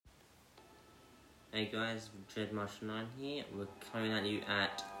Hey guys, Dread Marshall 9 here. We're coming at you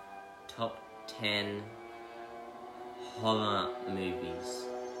at top 10 horror movies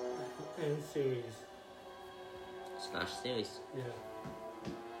And series. / series. Yeah.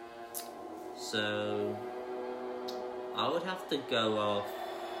 So, I would have to go off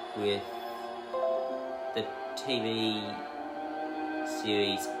with the TV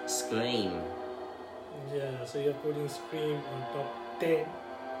series Scream. Yeah, so you're putting Scream on top 10.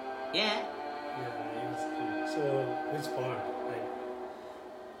 Yeah. Yeah, it's good. So, which part? Like,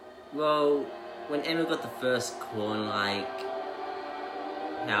 Well, when Emma got the first call, like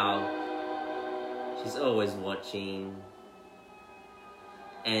how she's always watching,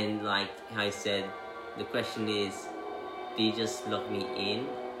 and like how he said, the question is, do you just lock me in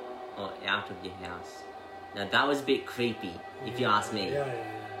or out of your house? Now that was a bit creepy, if you ask me. Yeah.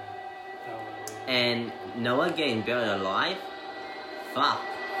 That one, yeah. And Noah getting buried alive? Fuck.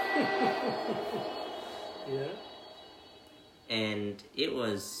 Yeah. And it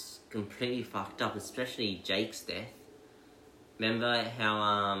was completely fucked up, especially Jake's death. Remember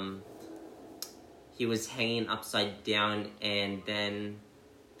how he was hanging upside down and then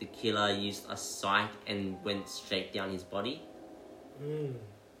the killer used a sight and went straight down his body?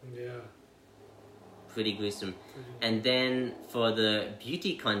 Yeah. Pretty gruesome. And then for the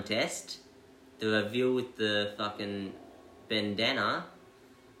beauty contest, the reveal with the fucking bandana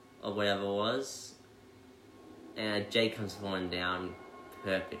or whatever it was, Jake comes falling down.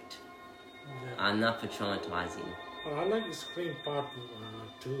 Perfect. Yeah. Enough for traumatizing. Oh, I like the Scream part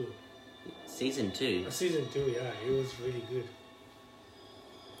 2. Season 2. Season 2, yeah, it was really good.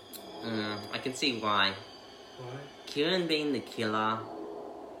 I can see why. Why? Kieran being the killer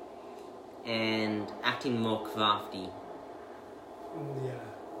and acting more crafty. Yeah.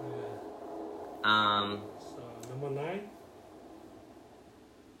 So, number 9?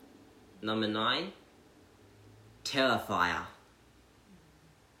 Number 9, Terrifier.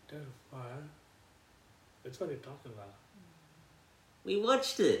 Terrifier. Which one are you talking about? We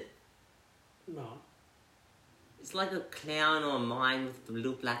watched it. No. It's like a clown or a mime with the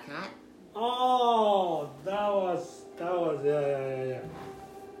little black hat. Oh, that was, yeah.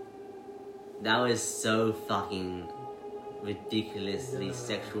 That was so fucking ridiculously Yeah.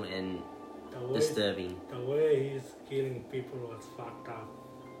 sexual and The way, disturbing. The way he's killing people was fucked up.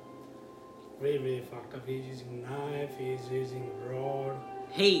 Very fucked up. He's using knife, he's using rod.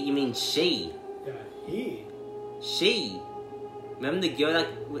 He, you mean she? Yeah, he. She. Remember the girl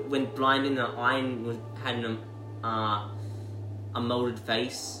that went blind in the eye and had a molded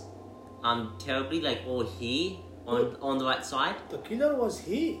face? Terribly, like all here on the right side? The killer was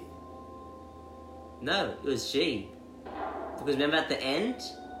he. No, it was she. Because remember at the end?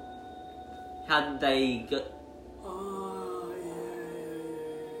 How did they go? Oh, yeah.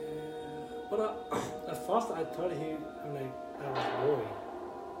 But at first I thought that was boy.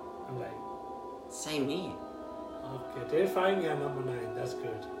 I'm like, Same here. okay, terrifying, yeah, number 9, that's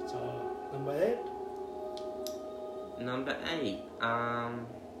good. So, number 8? Number 8.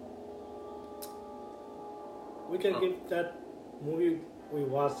 We can give that movie we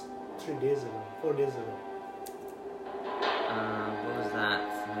watched 4 days ago. What was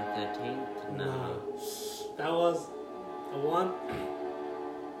that? Friday 13th? No. That was the one,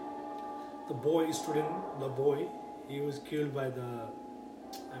 the boy, he was killed by the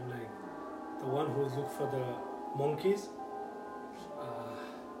one who looked for the monkeys.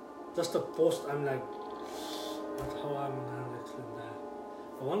 Just a post, how I'm gonna explain that.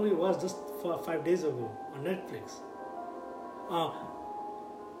 The one we watched just 5 days ago on Netflix.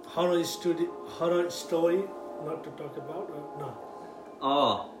 Horror story, not to talk about, no.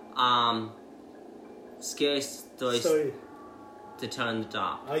 Oh, Scary Stories Story. to Tell in the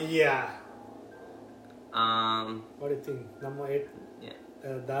Dark. Oh yeah. Um, What do you think? Number 8? Yeah.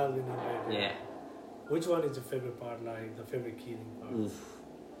 That'll be number 8. Yeah. Which one is your favorite part, like the favorite killing part? Oof.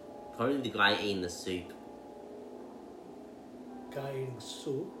 Probably the guy eating the soup. Guy eating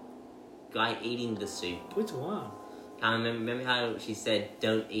soup? Guy eating the soup. Which one? Remember how she said,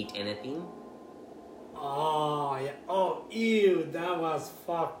 don't eat anything? Oh, yeah. Oh, ew, that was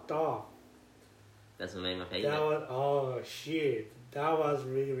fucked up. That's what made my favorite. That was, oh shit. That was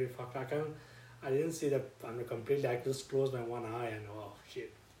really, really fucked up. I didn't see that completely. I just closed my one eye and oh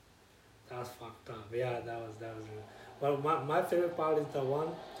shit. That was fucked up. Yeah, that was really. Well, my favorite part is the one,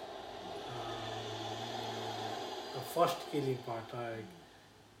 the first killing part, like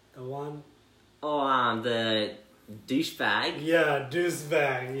the one. Oh, the douchebag Yeah,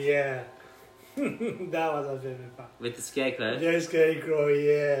 douchebag. Yeah, that was my favorite part. with the scarecrow. Yeah, scarecrow.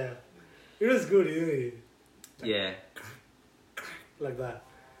 Yeah, it was good, isn't it? Yeah. Like that.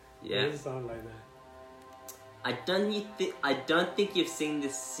 Yeah. It sound like that. I don't think you've seen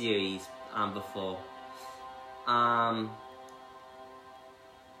this series before.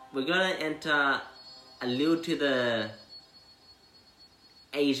 We're gonna enter a little to the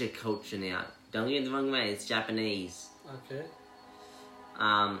Asia culture now. Don't get the wrong way, it's Japanese. Okay.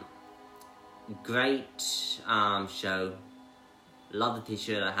 Great show. Love the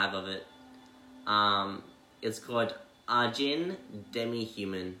t-shirt I have of it. It's called Arjin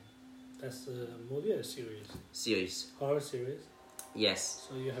Demi-Human. That's a movie or a series? Series. Horror series? Yes.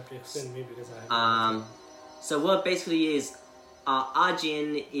 So you have to explain me because I haven't So what it basically is,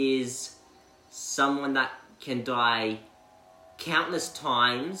 Arjin is someone that can die countless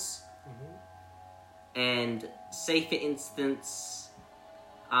times, and say for instance,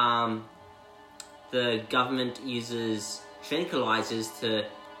 the government uses tranquilizers to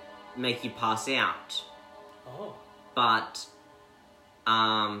make you pass out. Oh. But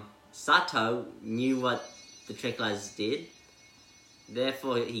Sato knew what the tranquilizers did.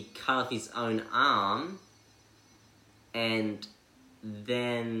 Therefore, he cut off his own arm, and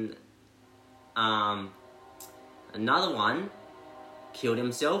then another one killed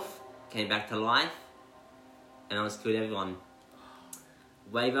himself, came back to life, and almost killed everyone.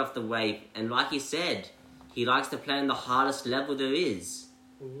 Wave after wave, and like he said, he likes to play on the hardest level there is.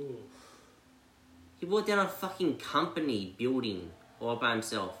 Ooh. He brought down a fucking company building all by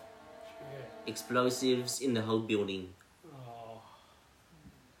himself. Shit. Explosives in the whole building. Oh.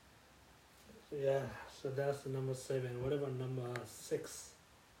 Yeah, so that's the number 7. What about number 6?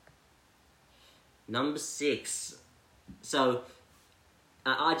 Number 6. So,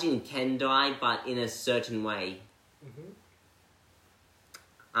 Arjun can die, but in a certain way.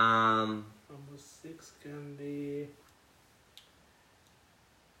 Number 6 can be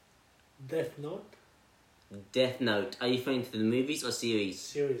Death Note. Death Note. Are you referring to the movies or series?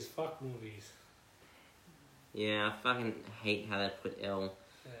 Series. Fuck movies. Yeah, I fucking hate how they put L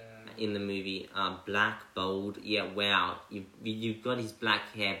Yeah. in the movie. Black, bold. Yeah, wow. You've got his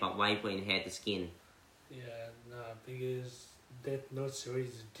black hair, but why putting hair to skin? Yeah, nah, because Death Note series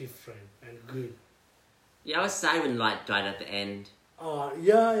is different and good. Yeah, I was sad when Light died at the end. Oh,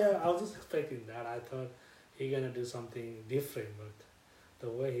 yeah, I was just expecting that. I thought he gonna do something different, but the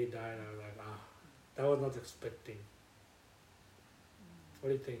way he died, I was like, that was not expecting. What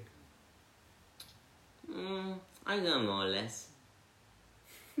do you think? I know more or less.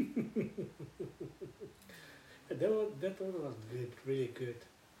 That one was good, really good.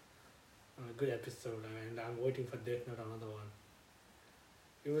 Good episode, and I'm waiting for Death Note, another one.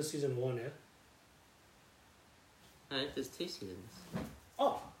 It was season 1, yeah? No, there's 2 seasons.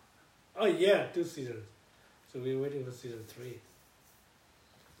 Oh yeah, 2 seasons. So we're waiting for season 3.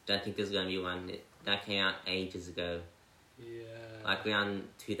 Don't think there's gonna be one. That came out ages ago. Yeah. Like around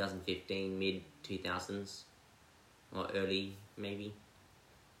 2015, mid 2000s, or early maybe.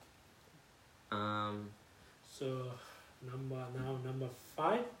 So number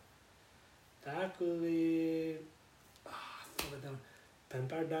 5. That could be I forgot that one.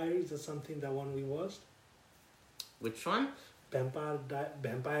 Vampire Diaries or something. That one we watched. Which one? Vampire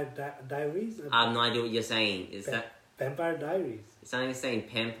Diaries. I have no idea what you're saying. Is that? Vampire Diaries? It's only saying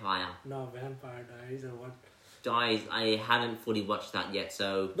Vampire. No, Vampire Diaries or what? Guys, I haven't fully watched that yet,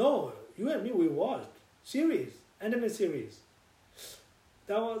 so... No, you and me, we watched. Series. Anime series.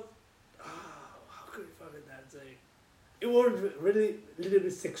 That was... how could you forget that thing? It was really little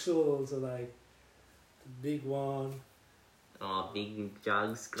bit sexual, so like... The big one. Oh, big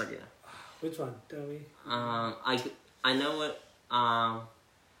jugs. God, yeah. Which one? Tell me. I know what...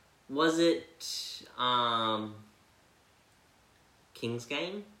 was it... King's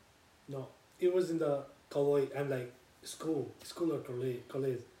Game? No. It was in the college. I'm like... School or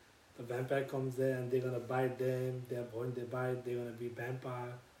college. The vampire comes there and they're gonna bite them. When they bite, they're gonna be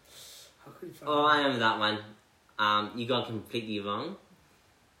vampire. How could you find Oh, I remember that one. You got completely wrong.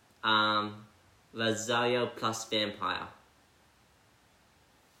 Rosario plus Vampire.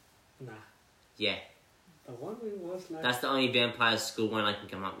 Nah. Yeah. The one we watched like... That's the only Vampire School one I can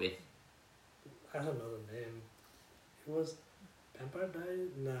come up with. I don't know the name. It was... Vampire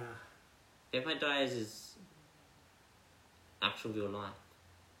Diaries? Nah. Vampire Diaries is... actual real life.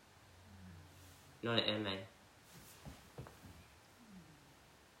 Not an anime.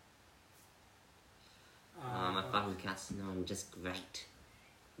 My fucking cats know I'm just great.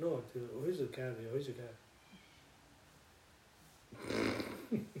 No, dude, where's the cat? Where's the cat?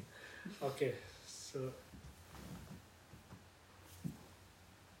 Okay, so...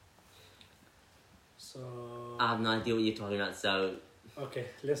 I have no idea what you're talking about, so... Okay,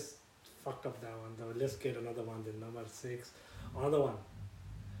 let's fuck up that one though. Let's get another one, then number 6. Another one.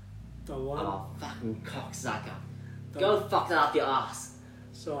 The one. Oh, fucking cocksucker. The, Go fuck that up your ass.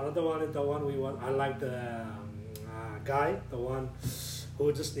 So another one is the one we want. I like the guy, the one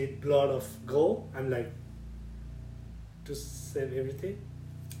who just need blood of gold. I'm like to save everything.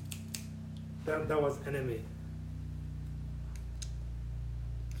 That was enemy.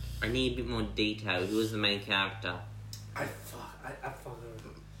 I need a bit more detail. Who was the main character? I forgot.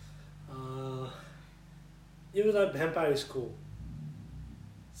 It was at vampire school.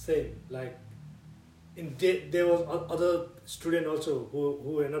 Same like. There was other student also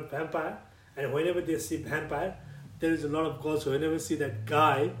who were not vampire, and whenever they see vampire, there is a lot of girls. So whenever see that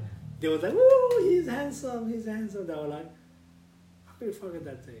guy, they was like, "Woo, he's handsome, he's handsome." They were like, "How can you forget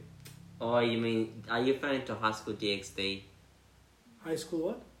that thing?" Oh, you mean, are you referring to High School DxD? High school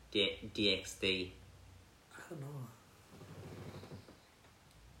what? DxD. I don't know.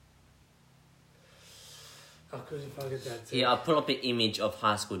 How could you forget that thing? Yeah, I'll put up an image of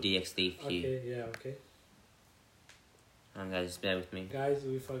High School DxD for you. Okay, yeah, okay. Guys, just bear with me. Guys,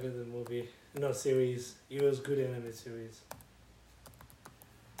 we forgot the movie. No, series. It was good anime series.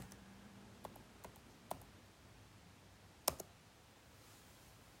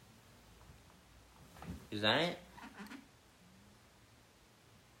 Is that it?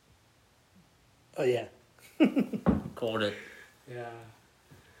 Oh yeah. Called it. Yeah.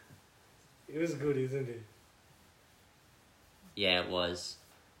 It was good, isn't it? Yeah, it was.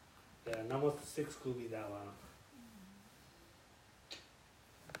 Yeah, number 6 could be that one.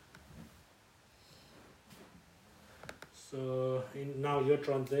 So now your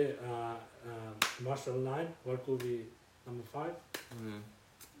turn there. Martial line. What could be number 5?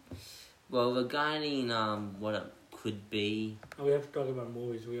 Well, regarding what it could be, Oh, we have to talk about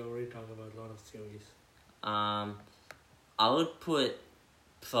movies. We already talked about a lot of series. I would put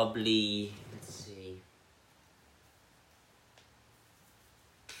probably, let's see,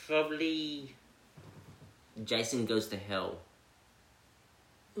 probably Jason Goes to Hell.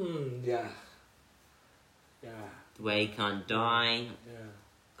 Yeah. Yeah. The Way He Can't Die. Yeah.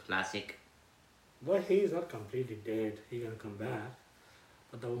 Classic. But he's not completely dead. He gonna come back.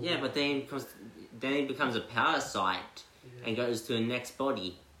 But But then he becomes a parasite and goes to the next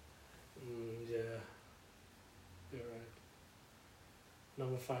body. Yeah. You're right.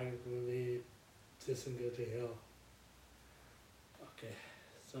 Number 5 will be Jason Go to Hell. Okay.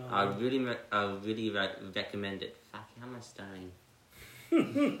 So I really recommend it. Fuck, how am I starting?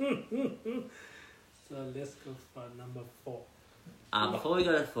 So let's go for number 4. Before we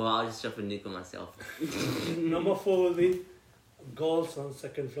go to 4, I'll just drop a nuke on myself. Number 4 will be Girls on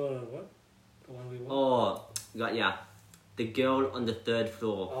Second Floor or what? The one we want. The Girl on the Third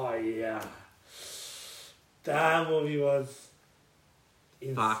Floor. Oh yeah. That movie was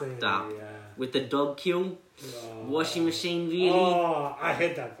insane. Fucked up. Yeah. With the dog kill, Oh. washing machine, really? Oh, I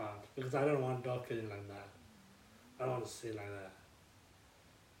hate that part because I don't want dog killing like that. I don't want to see like that.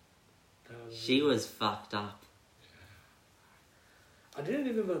 She was fucked up. I didn't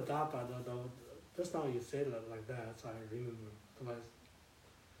remember that part though. Just now you said it like that, so I remember. Otherwise,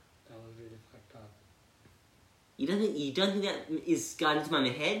 that was really fucked up. You don't think that is got into my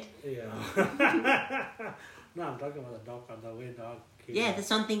head? Yeah. No, I'm talking about the dog part, the way dog killed. Yeah, that's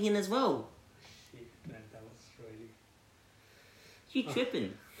what I'm thinking as well. Shit, man, that was really... You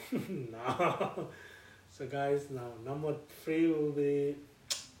tripping. No. So guys, now number 3 will be...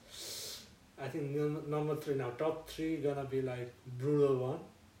 I think number 3 now. Top 3 gonna be like brutal one.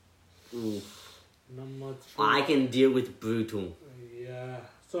 Ooh. Number 3... I can deal with brutal. Yeah.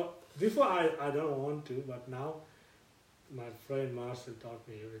 So before I don't want to, but now my friend Marcel taught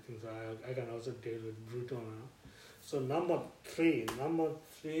me everything, so I can also deal with brutal now. So number 3 will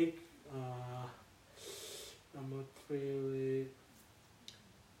be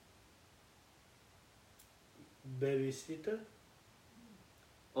Babysitter.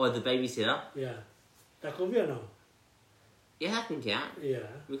 Or the babysitter. Yeah. That could be or no? Yeah, that can count. Yeah.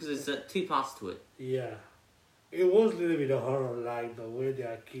 Because there's 2 parts to it. Yeah. It was a little bit of horror, like the way they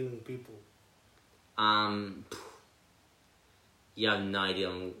are killing people. You have no idea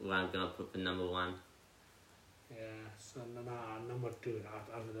what I'm gonna put for number 1. Yeah. So number 2.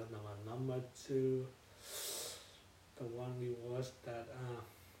 After that, number 2, the one we watched that.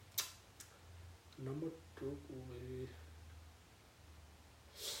 Number 2 will be...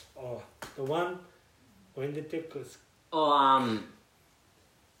 Oh, the one when they take us.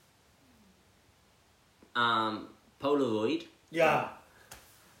 Polaroid. Yeah.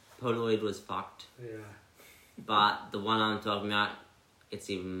 Polaroid was fucked. Yeah. But the one I'm talking about, it's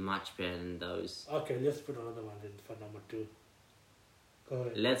even much better than those. Okay, let's put another one then for number 2. Go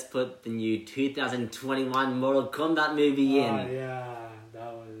ahead. Let's put the new 2021 Mortal Kombat movie in. Oh, yeah.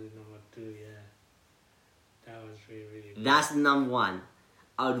 That was number That's number one.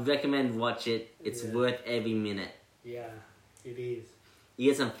 I would recommend watch it. It's Yeah. worth every minute. Yeah, it is. You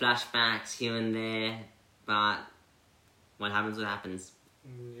get some flashbacks here and there, but what happens, what happens.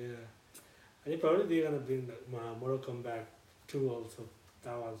 Yeah. And probably they're gonna bring the Mortal Kombat 2 also.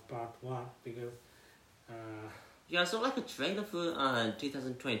 That was part 1 because Yeah, I saw like a trailer for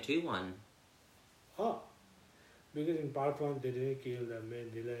 2022 one. because in part 1 they didn't kill the main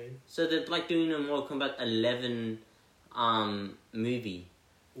villain. So they're like doing a Mortal Kombat 11 movie,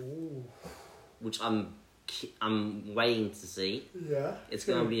 Ooh. which I'm waiting to see. Yeah. It's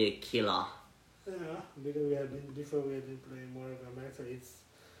gonna be a killer. Yeah, because we have been playing Mortal Kombat, so it's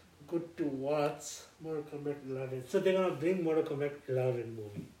good to watch Mortal Kombat 11. So they're gonna bring Mortal Kombat 11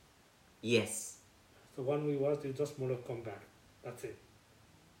 movie. Yes, So one we watched is just Mortal Kombat. That's it.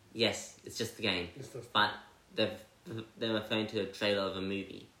 yes, it's just the game, It's just but they're referring to a trailer of a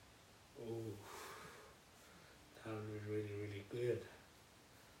movie. oh, that would be really really good.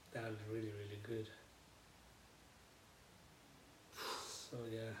 That would be really really good. So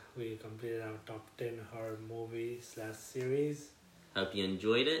yeah, we completed our top 10 horror movies /series. Hope you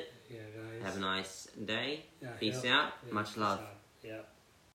enjoyed it. Yeah, guys. Have a nice day. Yeah, Peace yeah. out. Yeah, Much peace love. out. Yeah.